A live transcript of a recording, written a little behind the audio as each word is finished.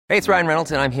Hey, it's Ryan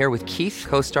Reynolds, and I'm here with Keith,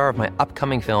 co-star of my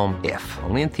upcoming film, If,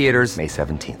 only in theaters May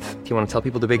 17th. Do you want to tell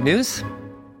people the big news?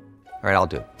 All right, I'll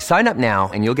do it. Sign up now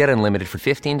and you'll get unlimited for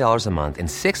 $15 a month and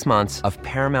 6 months of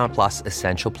Paramount Plus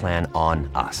Essential Plan on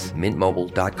us.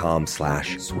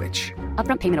 MintMobile.com/switch.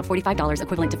 Upfront payment of $45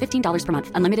 equivalent to $15 per month.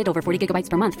 Unlimited over 40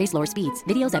 gigabytes per month. Face lower speeds.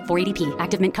 Videos at 480p.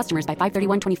 Active Mint customers by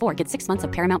 531.24 get 6 months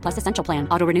of Paramount Plus Essential Plan.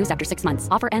 Auto renews after 6 months.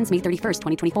 Offer ends May 31st,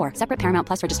 2024. Separate Paramount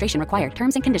Plus registration required.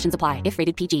 Terms and conditions apply if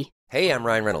rated PG. Hey, I'm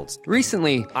Ryan Reynolds.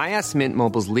 Recently, I asked Mint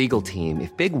Mobile's legal team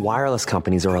if big wireless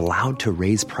companies are allowed to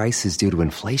raise prices due to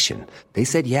inflation. They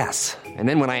said yes. And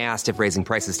then when I asked if raising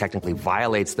prices technically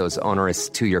violates those onerous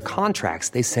 2-year contracts,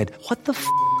 they said, "What the f***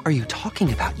 are you talking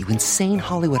about, you insane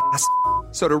Hollywood ass?"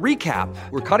 So to recap,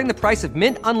 we're cutting the price of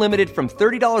Mint Unlimited from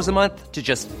 $30 a month to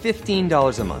just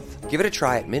 $15 a month. Give it a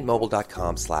try at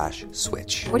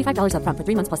mintmobile.com/switch. $45 upfront for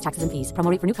 3 months plus taxes and fees. Promo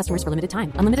rate for new customers for limited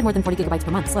time. Unlimited more than 40 gigabytes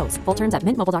per month. Slows full terms at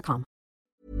mintmobile.com.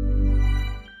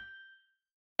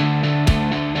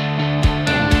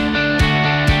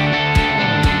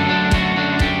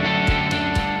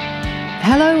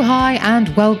 Hello, hi,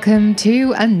 and welcome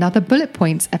to another Bullet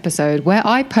Points episode where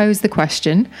I pose the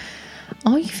question,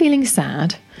 are you feeling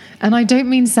sad? And I don't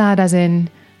mean sad as in,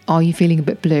 are you feeling a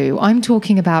bit blue? I'm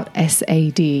talking about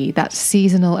SAD, that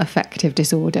seasonal affective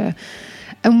disorder.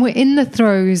 And we're in the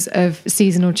throes of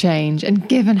seasonal change. And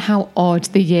given how odd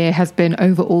the year has been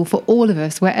overall for all of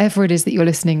us, wherever it is that you're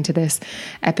listening to this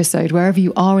episode, wherever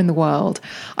you are in the world,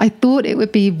 I thought it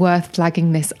would be worth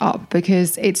flagging this up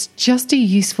because it's just a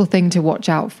useful thing to watch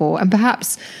out for. And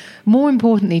perhaps more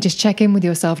importantly, just check in with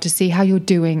yourself to see how you're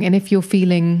doing and if you're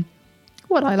feeling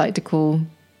what I like to call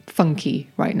funky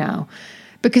right now.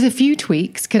 Because a few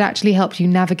tweaks could actually help you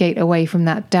navigate away from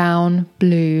that down,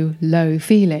 blue, low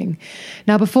feeling.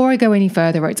 Now, before I go any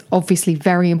further, it's obviously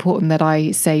very important that I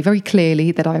say very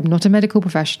clearly that I am not a medical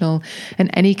professional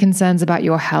and any concerns about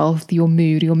your health, your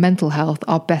mood, your mental health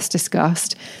are best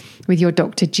discussed with your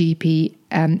doctor, GP,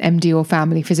 MD or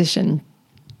family physician.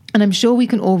 And I'm sure we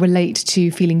can all relate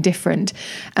to feeling different.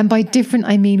 And by different,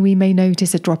 I mean we may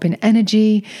notice a drop in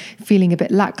energy, feeling a bit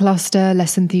lackluster,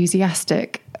 less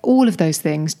enthusiastic, all of those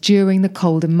things during the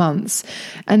colder months.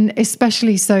 And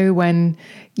especially so when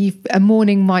a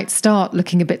morning might start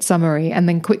looking a bit summery and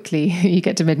then quickly you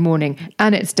get to mid-morning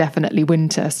and it's definitely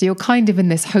winter. So you're kind of in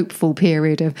this hopeful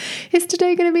period of, is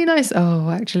today going to be nice?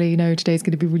 Oh, actually, no, today's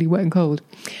going to be really wet and cold.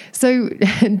 So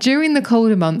during the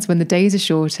colder months when the days are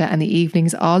shorter and the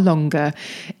evenings are longer,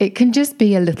 it can just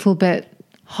be a little bit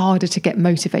harder to get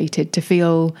motivated, to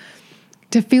feel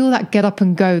that get up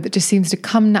and go that just seems to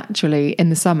come naturally in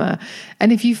the summer.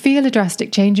 And if you feel a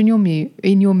drastic change in your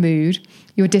mood,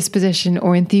 your disposition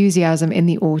or enthusiasm in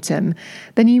the autumn,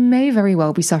 then you may very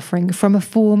well be suffering from a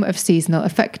form of seasonal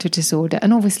affective disorder.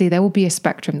 And obviously there will be a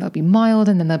spectrum. There'll be mild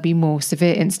and then there'll be more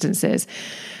severe instances.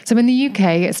 So in the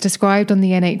UK, it's described on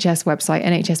the NHS website,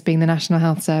 NHS being the National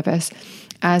Health Service,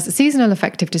 as seasonal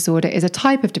affective disorder is a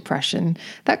type of depression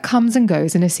that comes and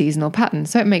goes in a seasonal pattern.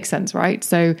 So it makes sense, right?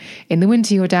 So in the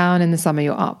winter, you're down, in the summer,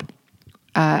 you're up.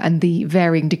 And the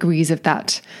varying degrees of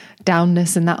that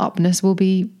downness and that upness will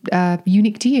be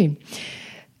unique to you.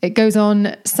 It goes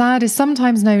on, SAD is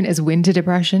sometimes known as winter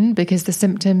depression because the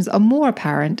symptoms are more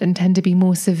apparent and tend to be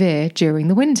more severe during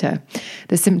the winter.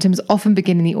 The symptoms often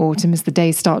begin in the autumn as the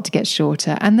days start to get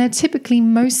shorter, and they're typically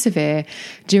most severe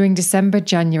during December,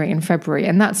 January and February.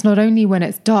 And that's not only when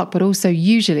it's dark, but also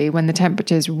usually when the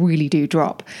temperatures really do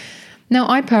drop. Now,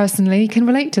 I personally can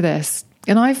relate to this,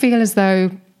 and I feel as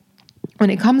though when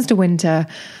it comes to winter,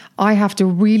 I have to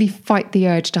really fight the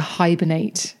urge to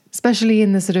hibernate. Especially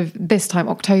in the sort of this time,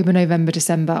 October, November,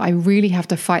 December, I really have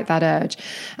to fight that urge.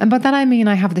 And by that I mean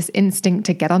I have this instinct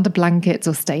to get under blankets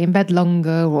or stay in bed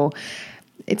longer, or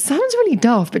it sounds really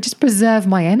daft, but just preserve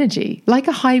my energy. Like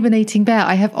a hibernating bear,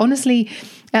 I have honestly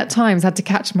at times had to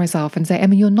catch myself and say,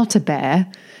 Emma, you're not a bear.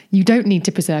 You don't need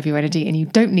to preserve your energy and you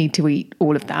don't need to eat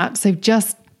all of that. So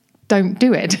just don't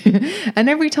do it. And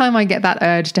every time I get that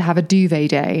urge to have a duvet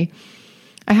day,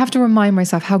 I have to remind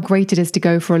myself how great it is to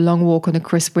go for a long walk on a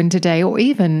crisp winter day, or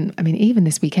even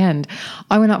this weekend.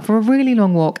 I went up for a really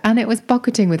long walk and it was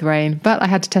bucketing with rain, but I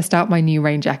had to test out my new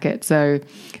rain jacket. So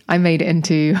I made it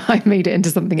into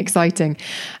something exciting.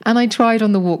 And I tried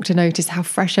on the walk to notice how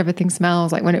fresh everything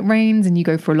smells. Like when it rains and you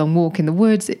go for a long walk in the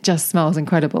woods, it just smells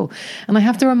incredible. And I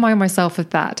have to remind myself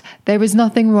of that. There is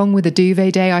nothing wrong with a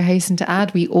duvet day, I hasten to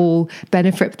add. We all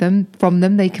benefit from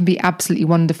them. They can be absolutely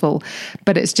wonderful.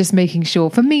 But it's just making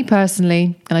sure, for me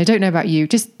personally, and I don't know about you,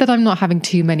 just that I'm not having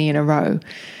too many in a row.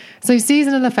 So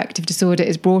seasonal affective disorder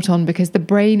is brought on because the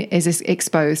brain is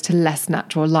exposed to less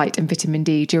natural light and vitamin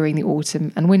D during the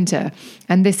autumn and winter.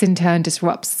 And this in turn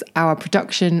disrupts our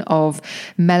production of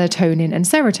melatonin and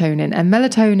serotonin. And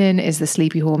melatonin is the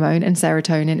sleepy hormone and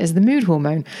serotonin is the mood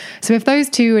hormone. So if those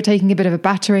two are taking a bit of a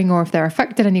battering, or if they're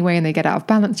affected anyway and they get out of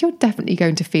balance, you're definitely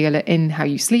going to feel it in how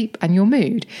you sleep and your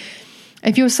mood.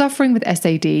 If you're suffering with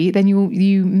SAD, then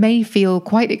you may feel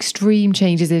quite extreme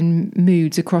changes in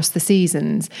moods across the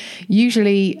seasons.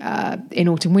 Usually in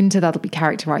autumn, winter, that'll be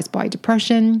characterized by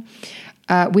depression,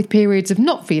 with periods of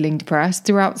not feeling depressed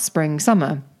throughout spring,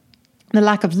 summer. The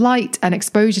lack of light and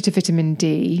exposure to vitamin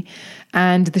D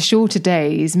and the shorter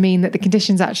days mean that the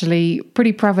condition's actually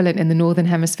pretty prevalent in the Northern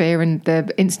Hemisphere, and the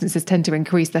instances tend to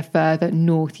increase the further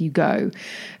north you go,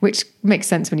 which makes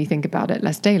sense when you think about it,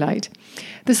 less daylight.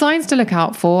 The signs to look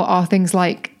out for are things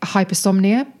like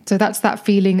hypersomnia. So that's that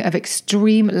feeling of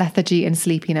extreme lethargy and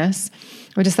sleepiness,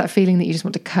 or just that feeling that you just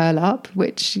want to curl up,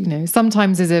 which,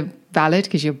 sometimes is valid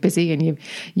because you're busy and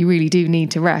you really do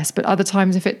need to rest. But other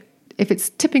times, if it's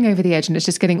tipping over the edge and it's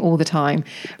just getting all the time,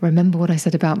 remember what I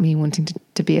said about me wanting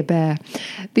to be a bear.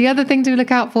 The other thing to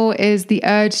look out for is the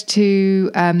urge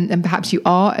to, and perhaps you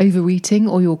are overeating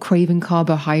or you're craving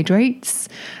carbohydrates.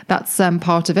 That's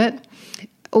part of it.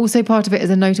 Also part of it is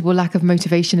a notable lack of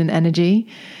motivation and energy.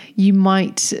 You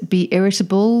might be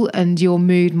irritable and your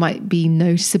mood might be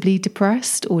noticeably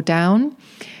depressed or down.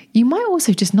 You might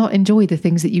also just not enjoy the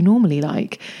things that you normally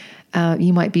like.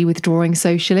 You might be withdrawing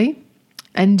socially.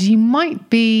 And you might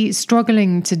be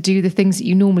struggling to do the things that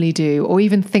you normally do or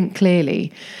even think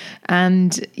clearly.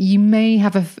 And you may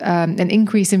have an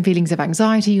increase in feelings of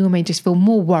anxiety. You may just feel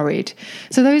more worried.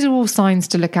 So those are all signs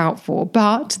to look out for.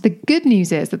 But the good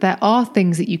news is that there are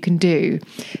things that you can do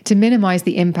to minimize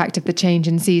the impact of the change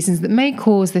in seasons that may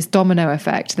cause this domino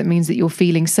effect that means that you're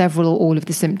feeling several or all of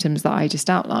the symptoms that I just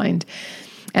outlined.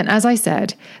 And as I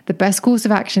said, the best course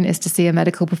of action is to see a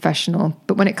medical professional.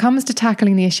 But when it comes to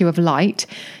tackling the issue of light,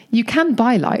 you can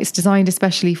buy lights designed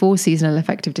especially for seasonal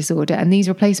affective disorder. And these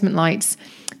replacement lights,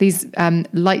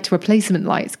 light replacement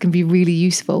lights can be really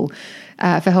useful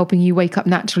for helping you wake up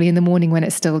naturally in the morning when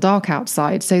it's still dark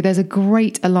outside. So there's a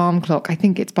great alarm clock. I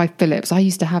think it's by Philips. I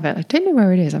used to have it. I don't know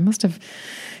where it is. I must have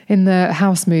in the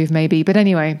house move maybe. But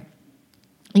anyway,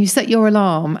 you set your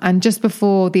alarm and just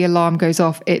before the alarm goes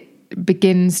off,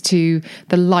 the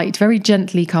light very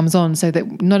gently comes on so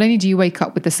that not only do you wake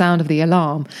up with the sound of the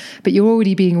alarm, but you're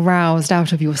already being roused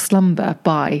out of your slumber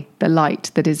by the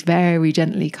light that is very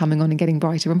gently coming on and getting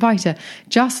brighter and brighter,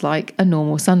 just like a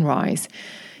normal sunrise.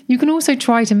 You can also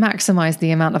try to maximize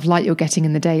the amount of light you're getting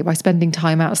in the day by spending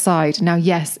time outside. Now,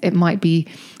 yes, it might be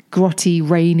grotty,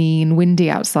 rainy and windy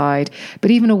outside, but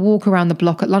even a walk around the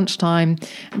block at lunchtime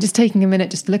and just taking a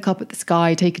minute just to look up at the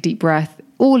sky, take a deep breath,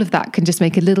 all of that can just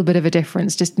make a little bit of a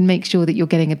difference. Just make sure that you're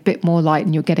getting a bit more light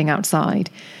and you're getting outside.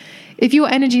 If your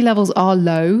energy levels are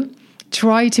low,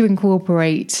 try to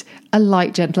incorporate a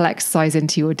light, gentle exercise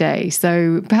into your day.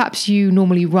 So perhaps you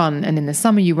normally run, and in the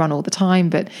summer you run all the time,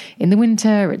 but in the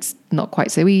winter it's not quite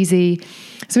so easy.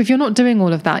 So if you're not doing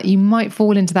all of that, you might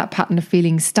fall into that pattern of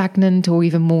feeling stagnant or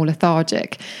even more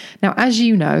lethargic. Now, as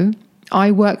you know, I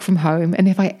work from home, and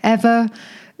if I ever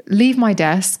leave my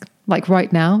desk, like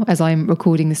right now, as I'm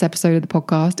recording this episode of the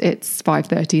podcast, it's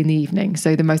 5:30 in the evening.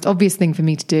 So the most obvious thing for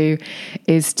me to do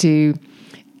is to,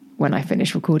 when I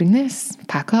finish recording this,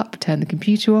 pack up, turn the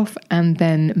computer off, and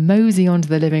then mosey onto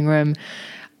the living room,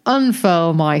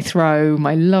 unfurl my throw,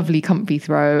 my lovely comfy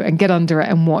throw, and get under it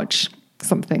and watch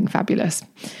something fabulous.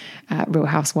 Real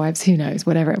Housewives, who knows,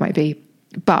 whatever it might be.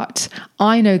 But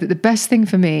I know that the best thing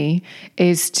for me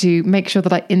is to make sure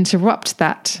that I interrupt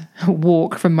that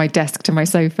walk from my desk to my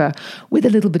sofa with a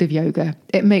little bit of yoga.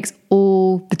 It makes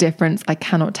all the difference, I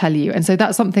cannot tell you. And so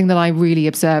that's something that I really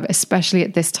observe, especially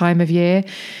at this time of year.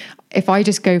 If I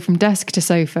just go from desk to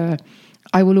sofa,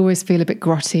 I will always feel a bit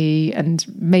grotty and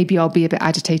maybe I'll be a bit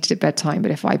agitated at bedtime.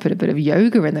 But if I put a bit of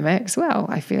yoga in the mix, well,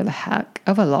 I feel a heck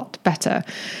of a lot better.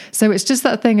 So it's just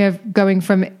that thing of going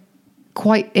from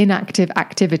quite inactive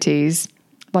activities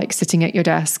like sitting at your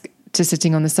desk to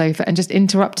sitting on the sofa and just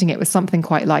interrupting it with something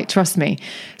quite light. Trust me,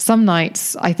 some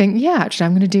nights I think, yeah, actually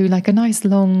I'm going to do like a nice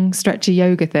long stretchy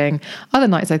yoga thing. Other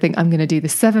nights I think I'm going to do the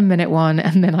 7-minute one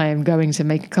and then I am going to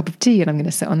make a cup of tea and I'm going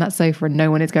to sit on that sofa and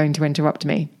no one is going to interrupt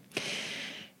me.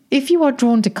 If you are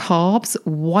drawn to carbs,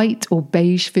 white or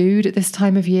beige food at this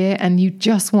time of year, and you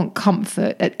just want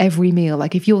comfort at every meal,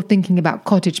 like if you're thinking about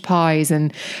cottage pies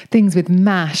and things with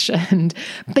mash and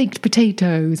baked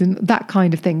potatoes and that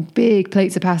kind of thing, big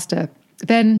plates of pasta,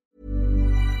 then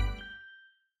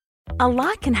a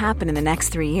lot can happen in the next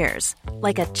 3 years.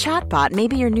 Like a chatbot may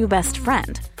be your new best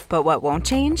friend. But what won't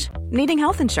change? Needing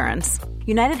health insurance.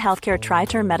 United Healthcare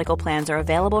Tri-Term Medical Plans are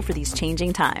available for these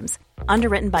changing times.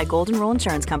 Underwritten by Golden Rule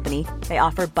Insurance Company, they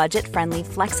offer budget-friendly,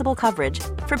 flexible coverage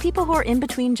for people who are in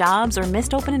between jobs or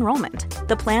missed open enrollment.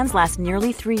 The plans last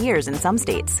nearly 3 years in some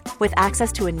states, with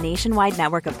access to a nationwide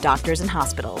network of doctors and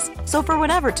hospitals. So for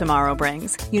whatever tomorrow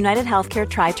brings, United Healthcare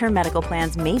Tri-Term Medical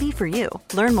Plans may be for you.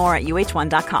 Learn more at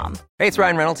uh1.com. Hey, it's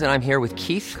Ryan Reynolds, and I'm here with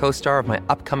Keith, co-star of my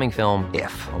upcoming film,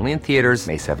 If, only in theaters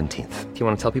May 17th. Do you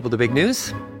want to tell people the big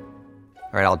news?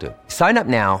 All right, I'll do it. Sign up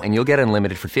now and you'll get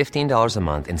unlimited for $15 a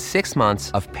month and 6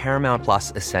 months of Paramount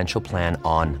Plus Essential Plan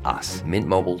on us.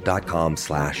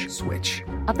 MintMobile.com/switch.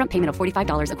 Upfront payment of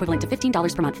 $45 equivalent to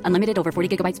 $15 per month. Unlimited over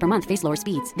 40 gigabytes per month. Face lower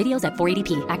speeds. Videos at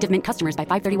 480p. Active Mint customers by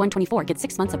 531.24 get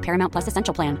 6 months of Paramount Plus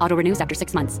Essential Plan. Auto renews after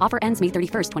 6 months. Offer ends May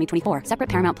 31st, 2024. Separate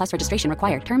Paramount Plus registration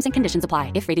required. Terms and conditions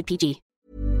apply if rated PG.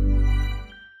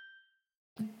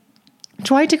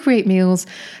 Try to create meals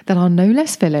that are no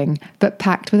less filling, but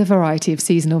packed with a variety of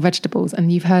seasonal vegetables.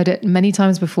 And you've heard it many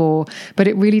times before, but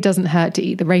it really doesn't hurt to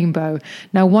eat the rainbow.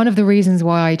 Now, one of the reasons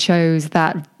why I chose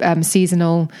that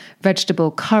seasonal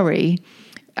vegetable curry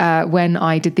when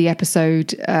I did the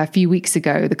episode a few weeks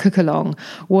ago, the cook-along,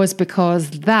 was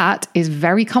because that is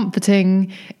very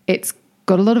comforting. It's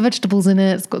got a lot of vegetables in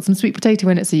it. It's got some sweet potato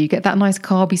in it, so you get that nice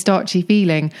carby, starchy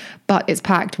feeling, but it's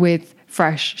packed with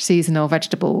fresh seasonal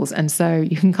vegetables. And so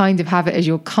you can kind of have it as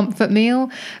your comfort meal,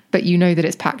 but you know that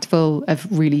it's packed full of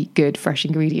really good fresh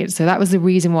ingredients. So that was the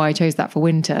reason why I chose that for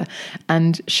winter.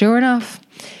 And sure enough,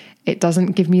 it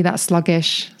doesn't give me that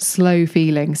sluggish, slow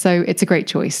feeling. So it's a great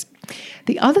choice.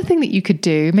 The other thing that you could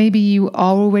do, maybe you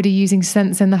are already using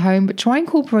scents in the home, but try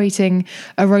incorporating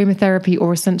aromatherapy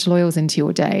or essential oils into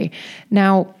your day.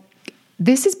 Now,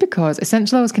 this is because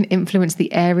essential oils can influence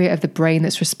the area of the brain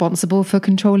that's responsible for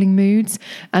controlling moods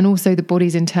and also the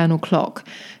body's internal clock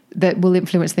that will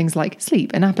influence things like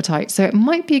sleep and appetite. So it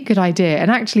might be a good idea.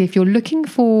 And actually, if you're looking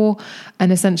for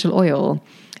an essential oil,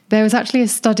 there was actually a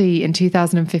study in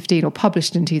 2015 or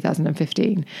published in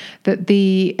 2015 that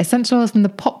the essential oils from the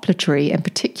poplar tree in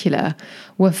particular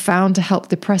were found to help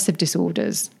depressive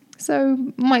disorders. So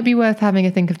might be worth having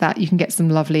a think of that. You can get some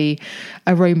lovely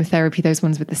aromatherapy, those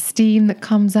ones with the steam that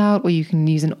comes out, or you can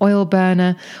use an oil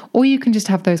burner, or you can just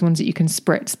have those ones that you can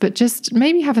spritz. But just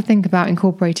maybe have a think about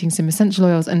incorporating some essential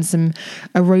oils and some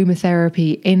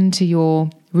aromatherapy into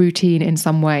your routine in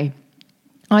some way.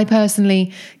 I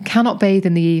personally cannot bathe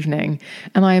in the evening,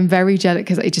 and I am very jealous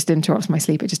because it just interrupts my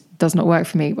sleep. It just does not work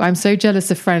for me. I'm so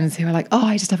jealous of friends who are like, oh,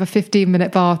 I just have a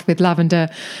 15-minute bath with lavender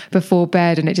before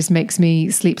bed and it just makes me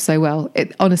sleep so well.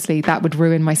 Honestly, that would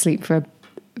ruin my sleep for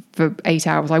 8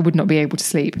 hours. I would not be able to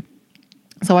sleep.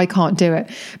 So I can't do it.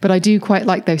 But I do quite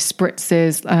like those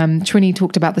spritzes. Trini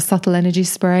talked about the subtle energy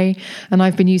spray, and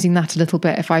I've been using that a little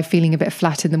bit. If I'm feeling a bit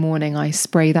flat in the morning, I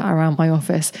spray that around my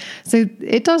office. So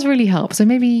it does really help. So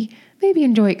maybe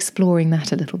enjoy exploring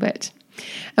that a little bit.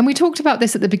 And we talked about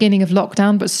this at the beginning of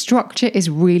lockdown, but structure is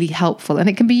really helpful and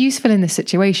it can be useful in this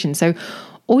situation. So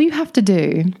all you have to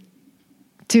do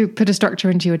to put a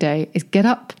structure into your day is get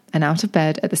up and out of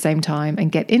bed at the same time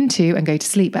and get into and go to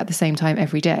sleep at the same time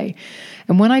every day.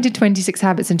 And when I did 26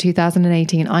 Habits in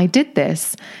 2018, I did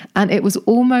this and it was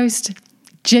almost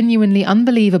genuinely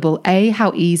unbelievable. A,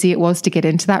 how easy it was to get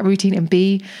into that routine, and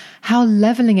B, how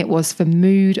leveling it was for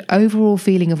mood, overall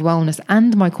feeling of wellness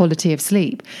and my quality of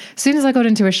sleep. As soon as I got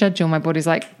into a schedule, my body's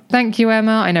like, thank you,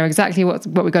 Emma. I know exactly what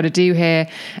we got to do here.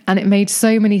 And it made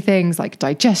so many things like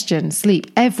digestion,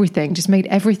 sleep, everything, just made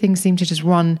everything seem to just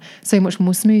run so much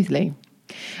more smoothly.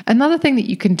 Another thing that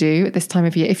you can do at this time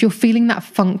of year, if you're feeling that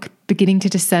funk beginning to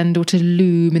descend or to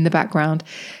loom in the background,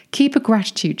 keep a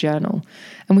gratitude journal.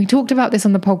 And we talked about this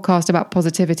on the podcast about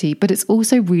positivity, but it's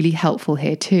also really helpful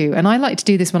here too. And I like to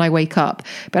do this when I wake up,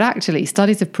 but actually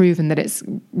studies have proven that it's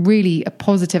really a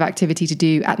positive activity to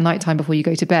do at nighttime before you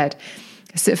go to bed.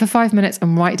 Sit for 5 minutes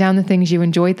and write down the things you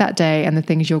enjoyed that day and the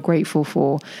things you're grateful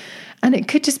for. And it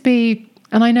could just be,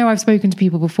 and I know I've spoken to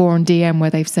people before on DM where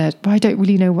they've said, but I don't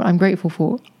really know what I'm grateful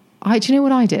for. Do you know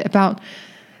what I did? About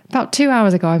 2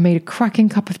 hours ago, I made a cracking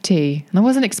cup of tea, and I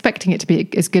wasn't expecting it to be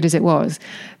as good as it was.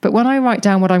 But when I write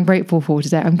down what I'm grateful for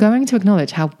today, I'm going to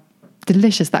acknowledge how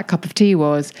delicious that cup of tea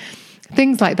was.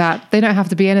 Things like that, they don't have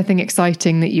to be anything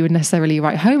exciting that you would necessarily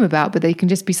write home about, but they can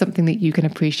just be something that you can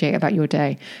appreciate about your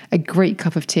day. A great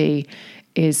cup of tea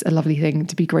is a lovely thing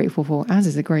to be grateful for, as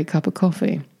is a great cup of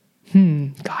coffee.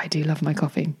 God, I do love my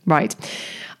coffee. Right.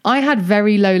 I had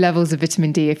very low levels of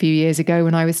vitamin D a few years ago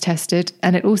when I was tested,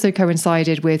 and it also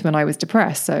coincided with when I was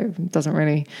depressed, so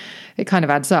it kind of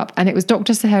adds up. And it was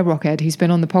Dr. Seher Rockhead, who's been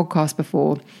on the podcast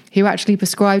before, who actually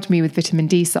prescribed me with vitamin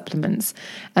D supplements.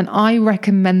 And I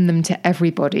recommend them to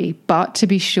everybody, but to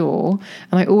be sure,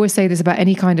 and I always say this about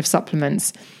any kind of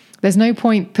supplements, there's no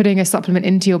point putting a supplement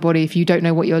into your body if you don't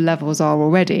know what your levels are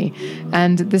already.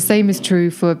 And the same is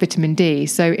true for vitamin D.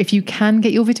 So if you can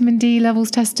get your vitamin D levels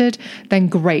tested, then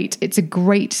great. It's a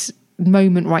great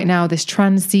moment right now, this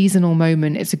trans-seasonal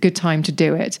moment. It's a good time to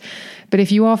do it. But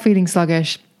if you are feeling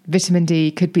sluggish, vitamin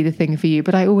D could be the thing for you.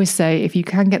 But I always say, if you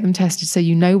can get them tested so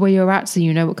you know where you're at, so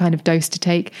you know what kind of dose to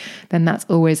take, then that's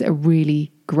always a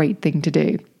really great thing to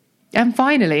do. And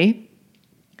finally,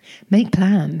 make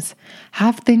plans.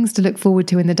 Have things to look forward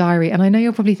to in the diary. And I know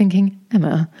you're probably thinking,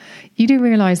 Emma, you do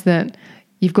realise that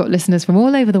you've got listeners from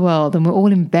all over the world and we're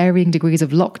all in varying degrees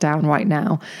of lockdown right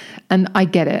now. And I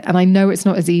get it. And I know it's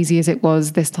not as easy as it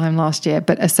was this time last year,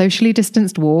 but a socially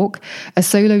distanced walk, a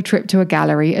solo trip to a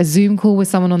gallery, a Zoom call with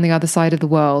someone on the other side of the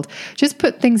world, just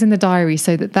put things in the diary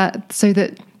so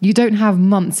that you don't have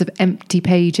months of empty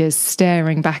pages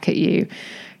staring back at you.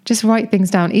 Just write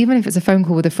things down, even if it's a phone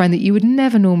call with a friend that you would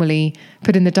never normally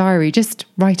put in the diary. Just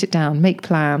write it down, make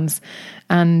plans.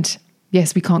 And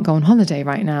yes, we can't go on holiday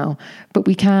right now, but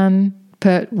we can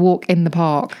put walk in the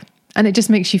park. And it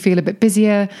just makes you feel a bit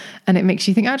busier. And it makes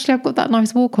you think, actually, I've got that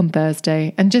nice walk on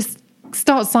Thursday. And just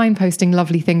start signposting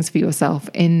lovely things for yourself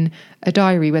in a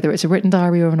diary, whether it's a written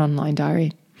diary or an online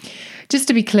diary. Just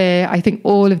to be clear, I think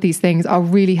all of these things are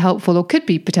really helpful or could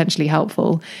be potentially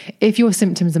helpful if your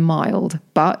symptoms are mild.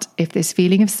 But if this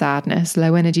feeling of sadness,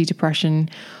 low energy depression,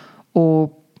 or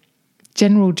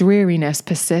general dreariness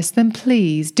persists, then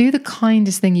please do the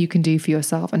kindest thing you can do for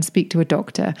yourself and speak to a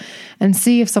doctor and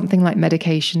see if something like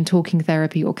medication, talking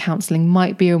therapy, or counselling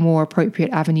might be a more appropriate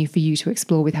avenue for you to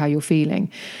explore with how you're feeling.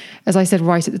 As I said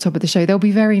right at the top of the show, there'll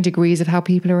be varying degrees of how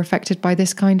people are affected by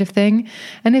this kind of thing.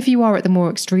 And if you are at the more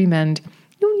extreme end,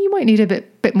 you might need a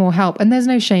bit more help. And there's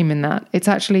no shame in that. It's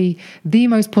actually the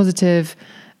most positive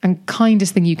and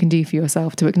kindest thing you can do for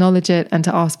yourself, to acknowledge it and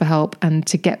to ask for help and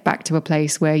to get back to a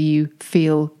place where you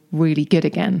feel really good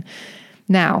again.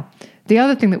 Now, the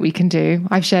other thing that we can do,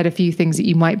 I've shared a few things that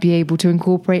you might be able to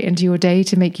incorporate into your day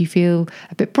to make you feel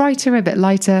a bit brighter, a bit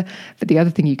lighter. But the other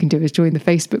thing you can do is join the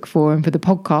Facebook forum for the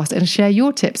podcast and share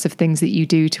your tips of things that you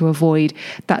do to avoid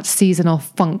that seasonal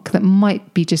funk that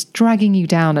might be just dragging you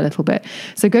down a little bit.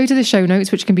 So go to the show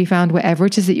notes, which can be found wherever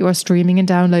it is that you are streaming and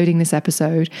downloading this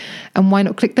episode. And why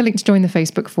not click the link to join the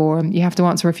Facebook forum? You have to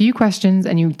answer a few questions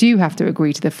and you do have to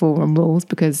agree to the forum rules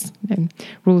because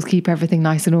rules keep everything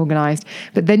nice and organized.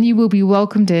 But then you will be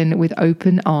welcomed in with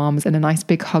open arms and a nice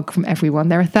big hug from everyone.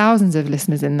 There are thousands of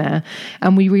listeners in there,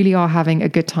 and we really are having a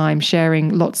good time sharing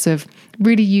lots of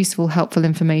really useful, helpful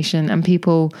information. And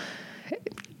people,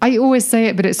 I always say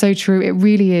it, but it's so true. It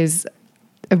really is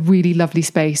a really lovely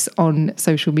space on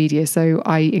social media. So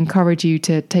I encourage you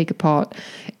to take a part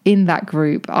in that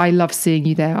group. I love seeing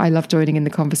you there. I love joining in the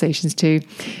conversations too.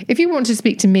 If you want to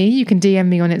speak to me, you can DM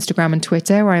me on Instagram and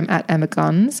Twitter, where I'm at Emma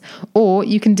Guns, or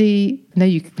you can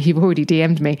you've already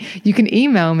DM'd me. You can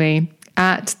email me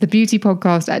at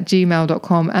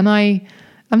thebeautypodcast@gmail.com. And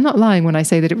I'm not lying when I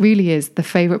say that it really is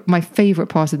my favorite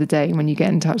part of the day when you get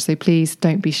in touch. So please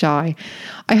don't be shy.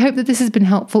 I hope that this has been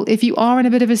helpful. If you are in a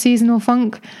bit of a seasonal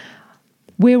funk,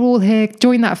 we're all here.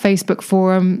 Join that Facebook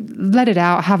forum, let it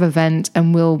out, have a vent,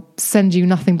 and we'll send you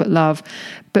nothing but love.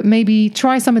 But maybe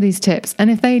try some of these tips. And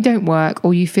if they don't work,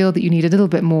 or you feel that you need a little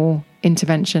bit more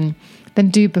intervention, then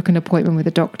do book an appointment with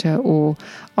a doctor or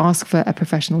ask for a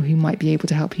professional who might be able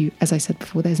to help you. As I said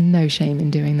before, there's no shame in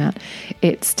doing that.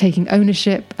 It's taking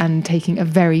ownership and taking a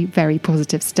very, very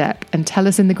positive step. And tell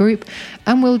us in the group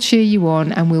and we'll cheer you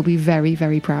on and we'll be very,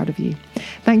 very proud of you.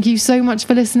 Thank you so much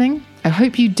for listening. I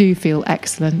hope you do feel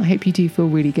excellent. I hope you do feel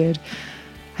really good.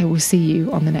 I will see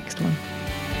you on the next one.